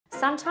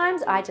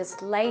sometimes I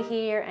just lay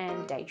here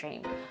and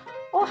daydream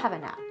or have a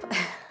nap.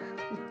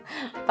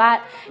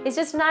 But it's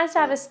just nice to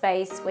have a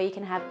space where you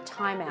can have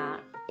time out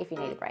if you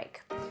need a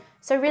break.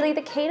 So really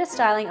the key to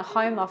styling a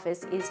home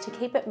office is to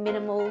keep it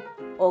minimal,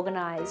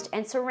 organized,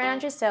 and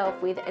surround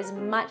yourself with as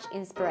much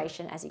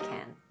inspiration as you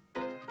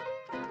can.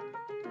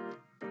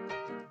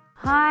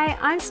 Hi,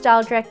 I'm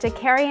Style Director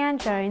Kerry-Ann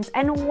Jones,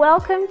 and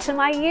welcome to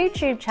my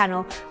YouTube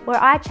channel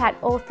where I chat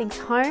all things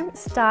home,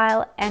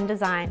 style and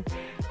design.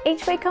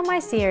 Each week on my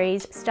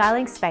series,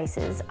 Styling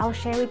Spaces, I'll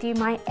share with you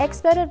my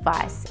expert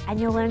advice and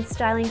you'll learn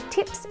styling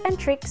tips and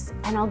tricks,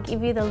 and I'll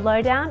give you the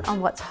lowdown on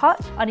what's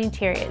hot on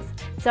interiors.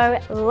 So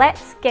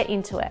let's get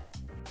into it.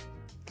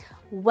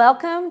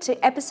 Welcome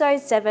to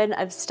episode 7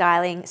 of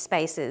Styling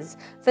Spaces.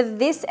 For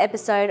this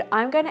episode,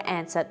 I'm going to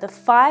answer the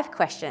 5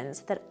 questions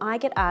that I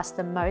get asked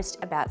the most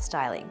about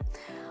styling.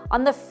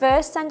 On the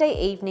first Sunday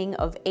evening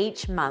of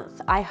each month,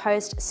 I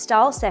host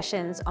style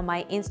sessions on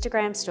my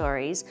Instagram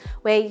stories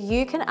where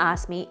you can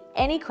ask me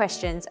any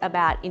questions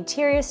about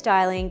interior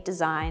styling,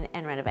 design,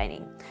 and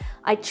renovating.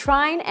 I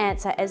try and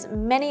answer as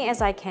many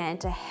as I can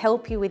to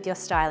help you with your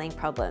styling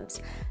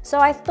problems. So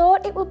I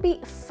thought it would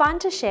be fun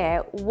to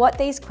share what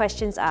these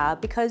questions are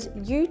because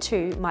you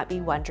too might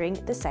be wondering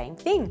the same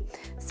thing.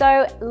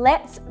 So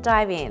let's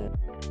dive in.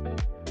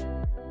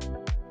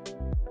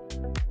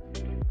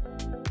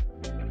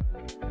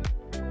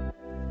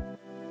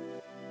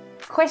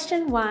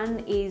 Question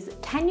 1 is,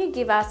 can you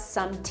give us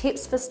some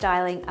tips for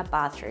styling a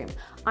bathroom?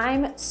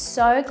 I'm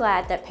so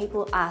glad that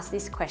people ask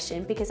this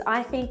question because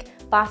I think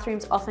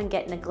bathrooms often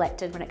get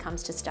neglected when it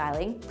comes to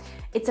styling.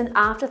 It's an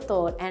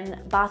afterthought and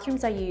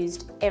bathrooms are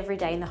used every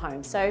day in the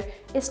home, so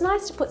it's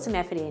nice to put some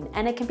effort in,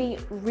 and it can be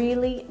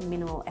really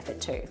minimal effort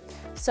too.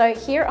 So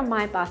here on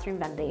my bathroom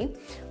vanity,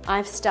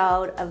 I've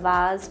styled a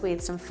vase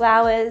with some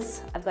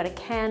flowers, I've got a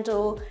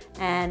candle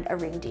and a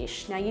ring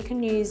dish. Now you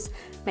can use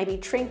maybe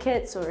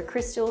trinkets or a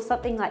crystal,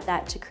 something like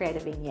that to create a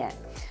vignette.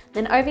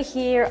 Then over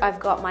here,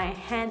 I've got my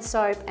hand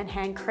soap and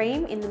hand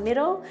cream in the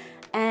middle.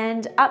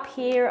 And up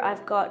here,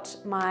 I've got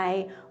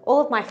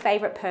all of my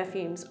favorite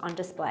perfumes on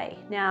display.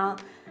 Now,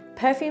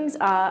 perfumes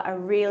are a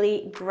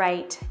really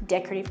great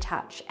decorative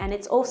touch, and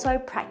it's also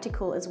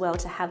practical as well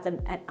to have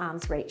them at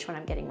arm's reach when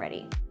I'm getting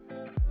ready.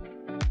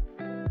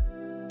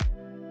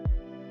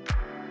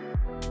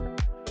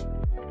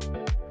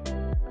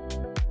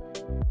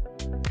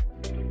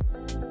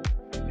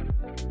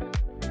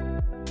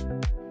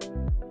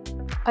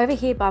 Over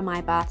here by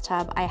my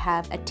bathtub, I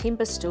have a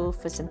timber stool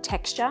for some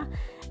texture,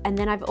 and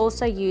then I've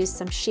also used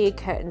some sheer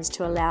curtains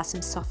to allow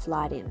some soft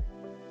light in.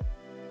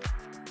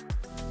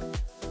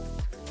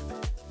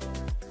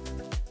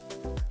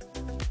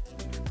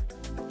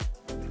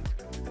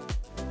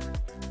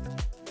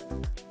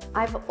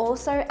 I've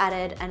also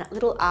added a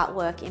little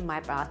artwork in my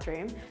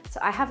bathroom. So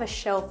I have a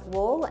shelf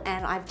wall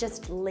and I've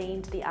just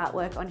leaned the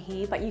artwork on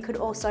here, but you could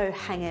also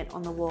hang it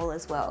on the wall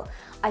as well.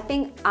 I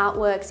think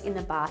artworks in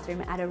the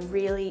bathroom add a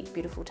really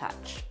beautiful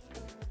touch.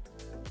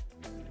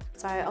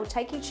 So I'll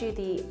take you to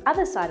the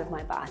other side of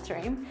my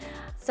bathroom.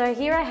 So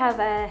here I have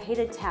a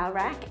heated towel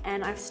rack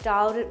and I've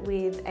styled it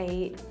with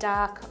a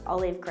dark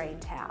olive green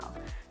towel.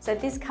 So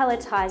this color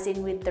ties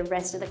in with the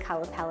rest of the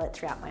color palette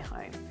throughout my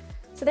home.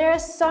 So there are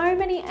so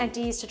many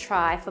ideas to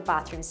try for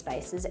bathroom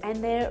spaces,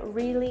 and they're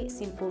really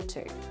simple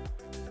too.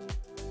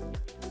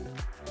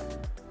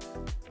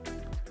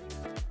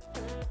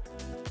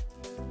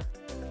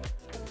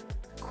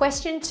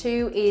 Question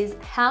 2 is,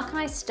 how can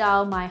I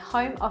style my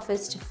home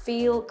office to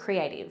feel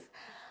creative?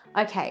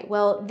 Okay,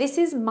 well, this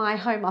is my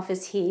home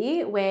office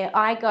here where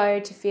I go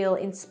to feel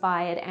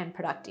inspired and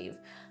productive.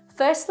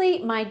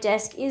 Firstly, my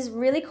desk is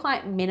really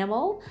quite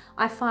minimal.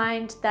 I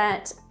find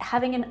that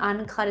having an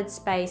uncluttered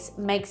space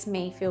makes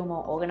me feel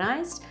more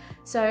organized.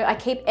 So I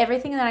keep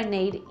everything that I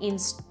need in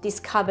this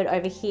cupboard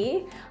over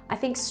here. I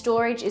think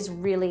storage is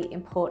really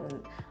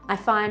important. I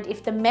find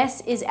if the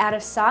mess is out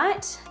of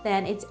sight,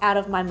 then it's out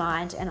of my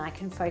mind and I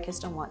can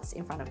focus on what's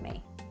in front of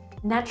me.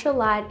 Natural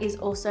light is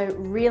also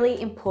really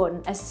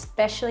important,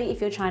 especially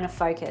if you're trying to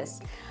focus.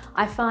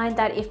 I find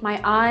that if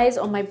my eyes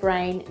or my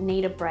brain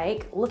need a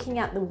break, looking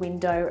out the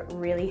window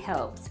really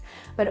helps.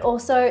 But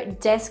also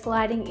desk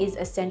lighting is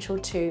essential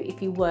too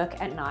if you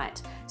work at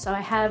night. So I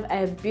have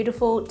a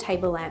beautiful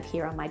table lamp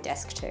here on my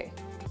desk too.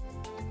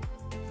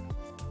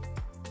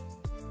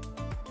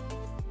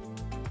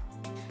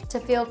 To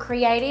feel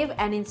creative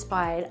and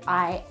inspired,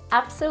 I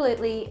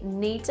absolutely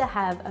need to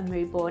have a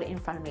mood board in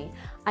front of me.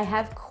 I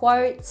have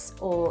quotes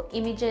or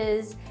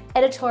images,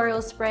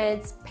 editorial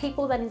spreads,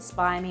 people that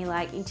inspire me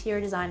like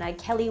interior designer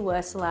Kelly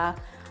Wersler.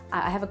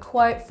 I have a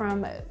quote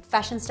from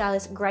fashion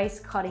stylist Grace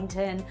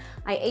Coddington.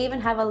 I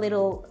even have a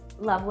little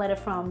love letter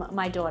from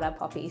my daughter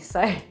Poppy.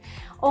 So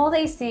all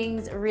these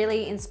things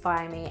really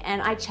inspire me and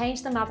I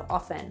change them up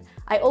often.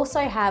 I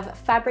also have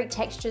fabric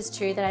textures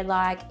too that I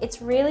like.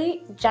 It's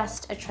really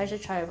just a treasure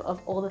trove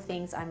of all the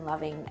things I'm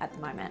loving at the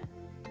moment.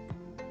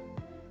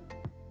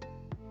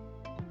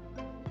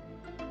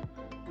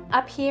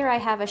 Up here I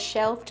have a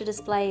shelf to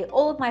display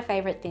all of my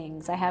favorite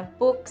things. I have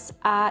books,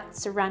 art,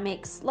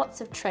 ceramics,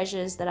 lots of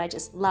treasures that I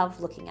just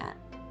love looking at.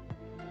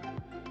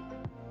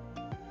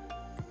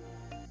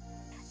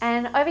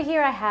 And over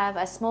here I have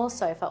a small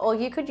sofa, or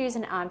you could use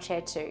an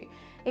armchair too.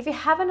 If you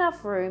have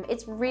enough room,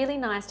 it's really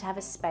nice to have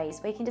a space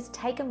where you can just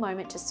take a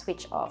moment to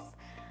switch off.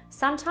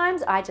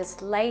 Sometimes I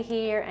just lay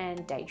here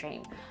and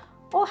daydream,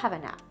 or have a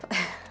nap.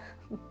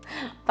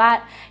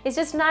 But it's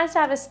just nice to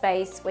have a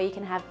space where you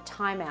can have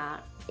time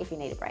out if you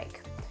need a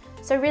break.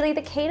 So really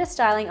the key to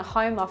styling a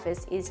home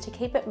office is to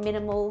keep it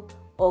minimal,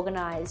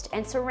 organized,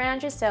 and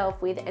surround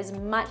yourself with as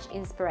much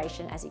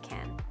inspiration as you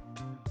can.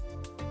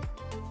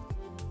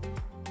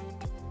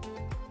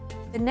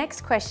 The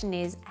next question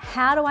is,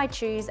 how do I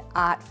choose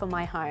art for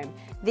my home?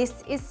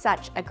 This is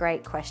such a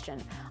great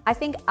question. I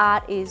think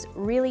art is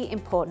really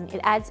important.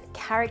 It adds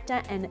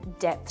character and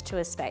depth to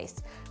a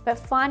space, but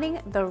finding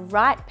the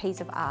right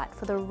piece of art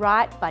for the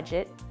right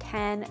budget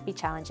can be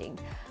challenging.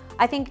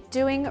 I think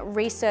doing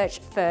research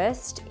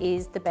first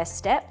is the best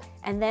step,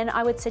 and then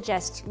I would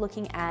suggest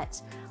looking at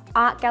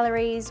art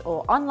galleries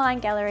or online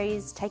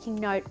galleries, taking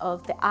note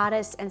of the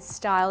artists and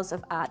styles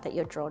of art that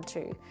you're drawn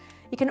to.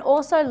 You can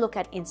also look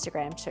at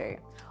Instagram too,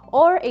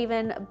 or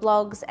even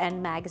blogs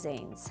and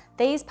magazines.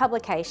 These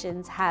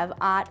publications have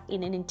art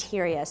in an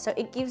interior, so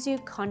it gives you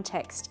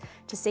context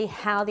to see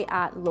how the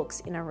art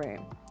looks in a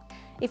room.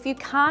 If you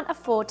can't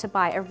afford to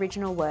buy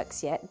original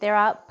works yet, there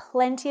are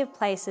plenty of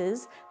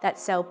places that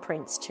sell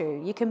prints too.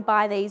 You can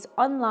buy these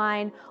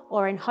online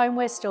or in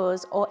homeware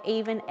stores or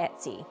even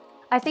Etsy.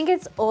 I think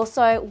it's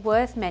also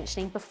worth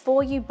mentioning,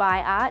 before you buy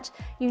art,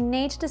 you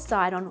need to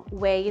decide on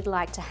where you'd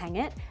like to hang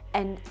it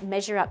and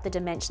measure up the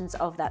dimensions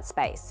of that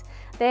space.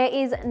 There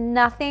is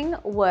nothing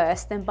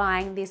worse than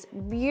buying this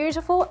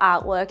beautiful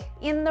artwork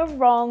in the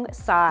wrong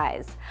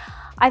size.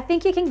 I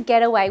think you can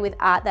get away with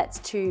art that's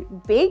too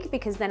big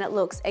because then it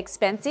looks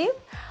expensive,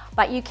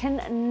 but you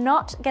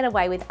cannot get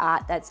away with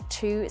art that's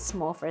too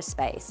small for a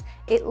space.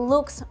 It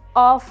looks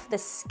off, the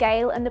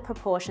scale and the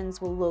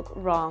proportions will look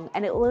wrong,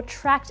 and it will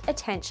attract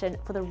attention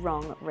for the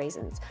wrong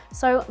reasons.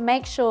 So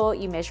make sure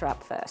you measure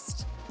up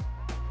first.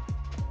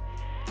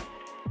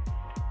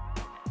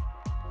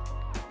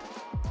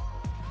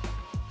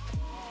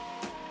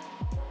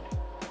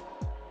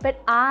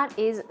 But art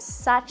is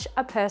such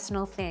a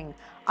personal thing.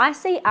 I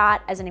see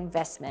art as an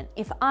investment.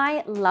 If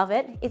I love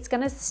it, it's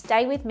gonna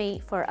stay with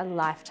me for a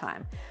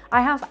lifetime.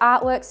 I have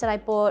artworks that I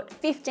bought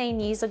 15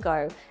 years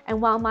ago,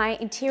 and while my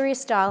interior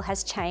style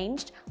has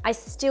changed, I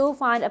still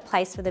find a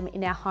place for them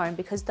in our home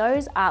because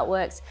those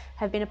artworks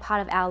have been a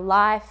part of our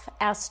life,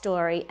 our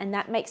story, and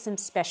that makes them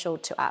special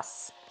to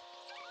us.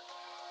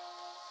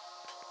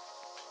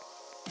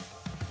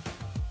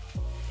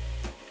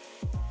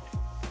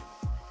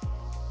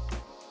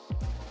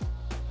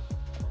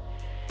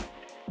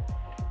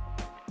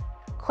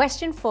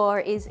 Question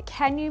 4 is,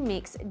 can you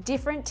mix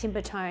different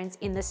timber tones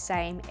in the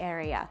same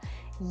area?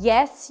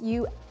 Yes,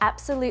 you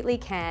absolutely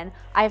can.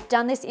 I've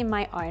done this in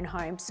my own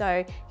home.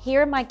 So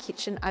here in my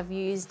kitchen, I've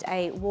used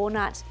a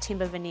walnut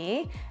timber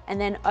veneer.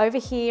 And then over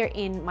here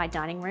in my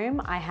dining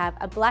room, I have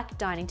a black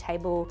dining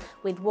table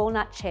with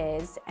walnut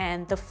chairs,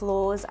 and the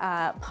floors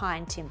are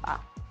pine timber.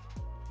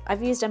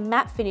 I've used a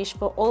matte finish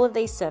for all of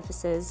these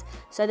surfaces,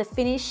 so the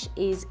finish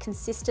is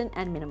consistent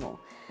and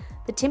minimal.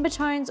 The timber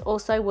tones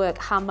also work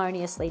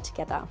harmoniously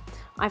together.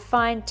 I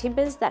find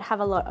timbers that have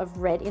a lot of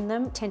red in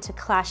them tend to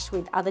clash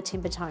with other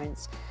timber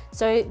tones.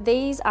 So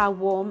these are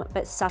warm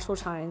but subtle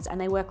tones, and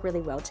they work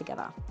really well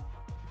together.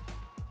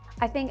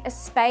 I think a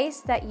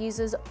space that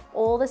uses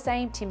all the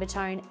same timber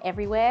tone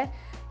everywhere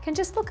can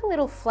just look a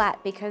little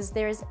flat because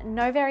there is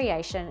no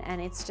variation and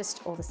it's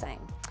just all the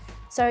same.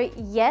 So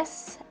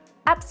yes,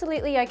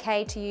 absolutely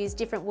okay to use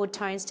different wood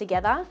tones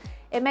together.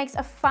 It makes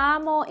a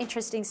far more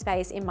interesting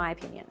space in my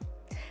opinion.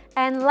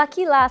 And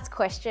lucky last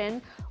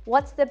question,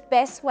 what's the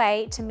best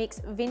way to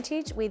mix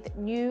vintage with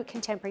new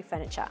contemporary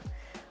furniture?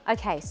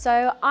 Okay,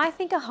 so I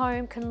think a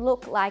home can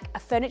look like a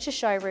furniture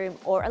showroom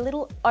or a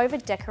little over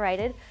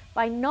decorated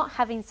by not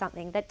having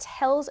something that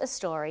tells a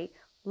story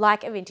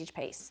like a vintage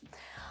piece.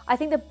 I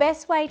think the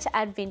best way to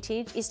add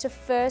vintage is to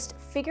first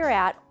figure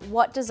out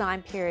what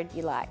design period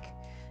you like.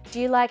 Do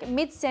you like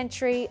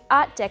mid-century,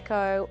 Art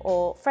Deco,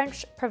 or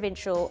French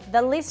Provincial?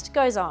 The list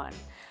goes on.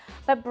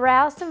 But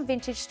browse some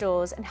vintage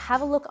stores and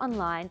have a look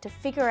online to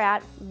figure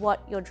out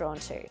what you're drawn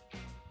to.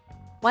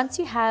 Once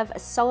you have a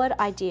solid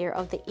idea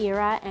of the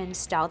era and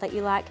style that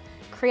you like,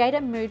 create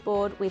a mood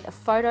board with a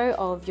photo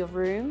of your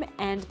room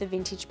and the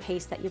vintage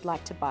piece that you'd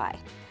like to buy.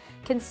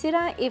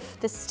 Consider if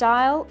the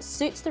style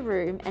suits the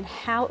room and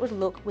how it would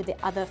look with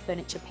the other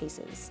furniture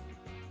pieces.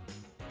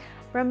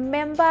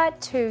 Remember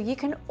too, you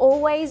can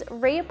always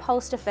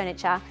reupholster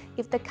furniture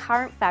if the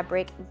current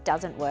fabric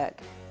doesn't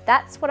work.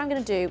 That's what I'm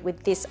going to do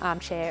with this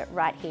armchair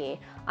right here.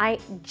 I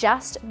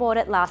just bought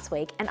it last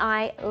week and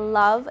I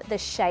love the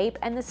shape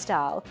and the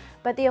style,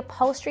 but the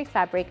upholstery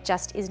fabric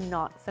just is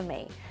not for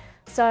me.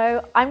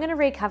 So I'm going to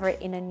recover it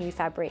in a new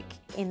fabric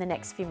in the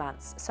next few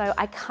months. So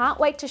I can't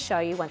wait to show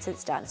you once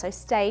it's done, so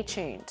stay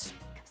tuned.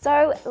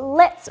 So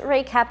let's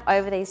recap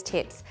over these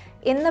tips.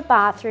 In the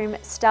bathroom,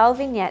 style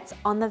vignettes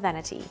on the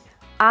vanity.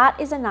 Art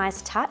is a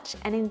nice touch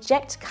and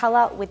inject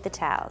colour with the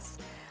towels.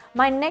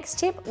 My next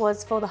tip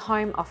was for the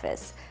home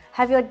office.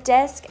 Have your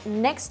desk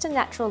next to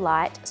natural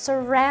light,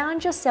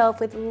 surround yourself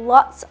with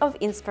lots of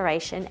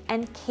inspiration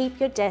and keep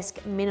your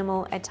desk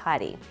minimal and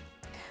tidy.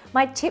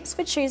 My tips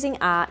for choosing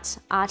art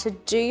are to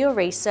do your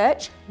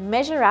research,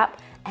 measure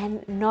up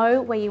and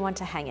know where you want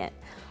to hang it.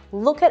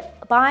 Look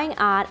at buying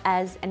art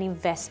as an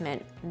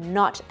investment,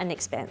 not an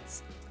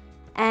expense.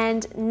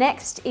 And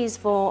next is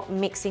for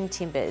mixing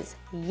timbers.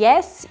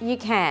 Yes, you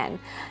can.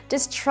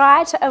 Just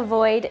try to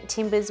avoid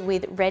timbers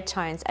with red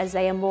tones as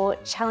they are more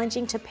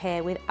challenging to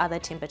pair with other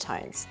timber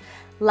tones.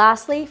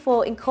 Lastly,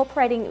 for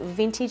incorporating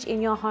vintage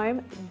in your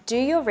home, do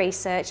your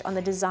research on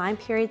the design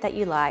period that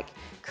you like,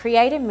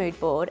 create a mood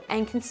board,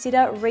 and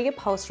consider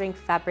reupholstering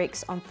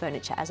fabrics on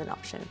furniture as an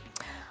option.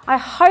 I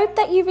hope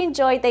that you've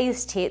enjoyed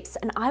these tips,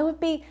 and I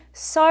would be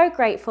so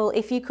grateful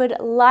if you could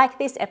like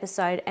this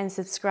episode and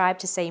subscribe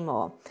to see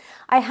more.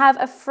 I have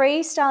a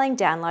free styling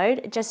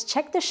download. Just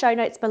check the show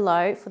notes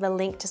below for the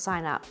link to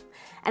sign up.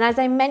 And as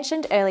I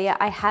mentioned earlier,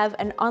 I have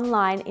an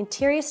online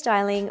interior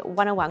styling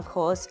 101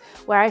 course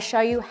where I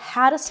show you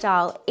how to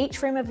style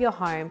each room of your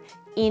home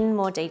in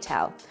more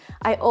detail.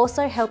 I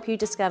also help you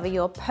discover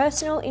your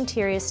personal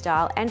interior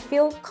style and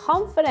feel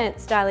confident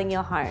styling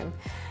your home.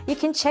 You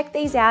can check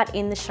these out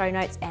in the show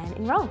notes and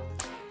enroll.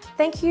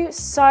 Thank you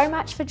so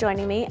much for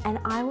joining me, and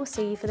I will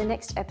see you for the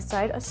next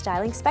episode of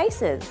Styling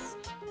Spaces.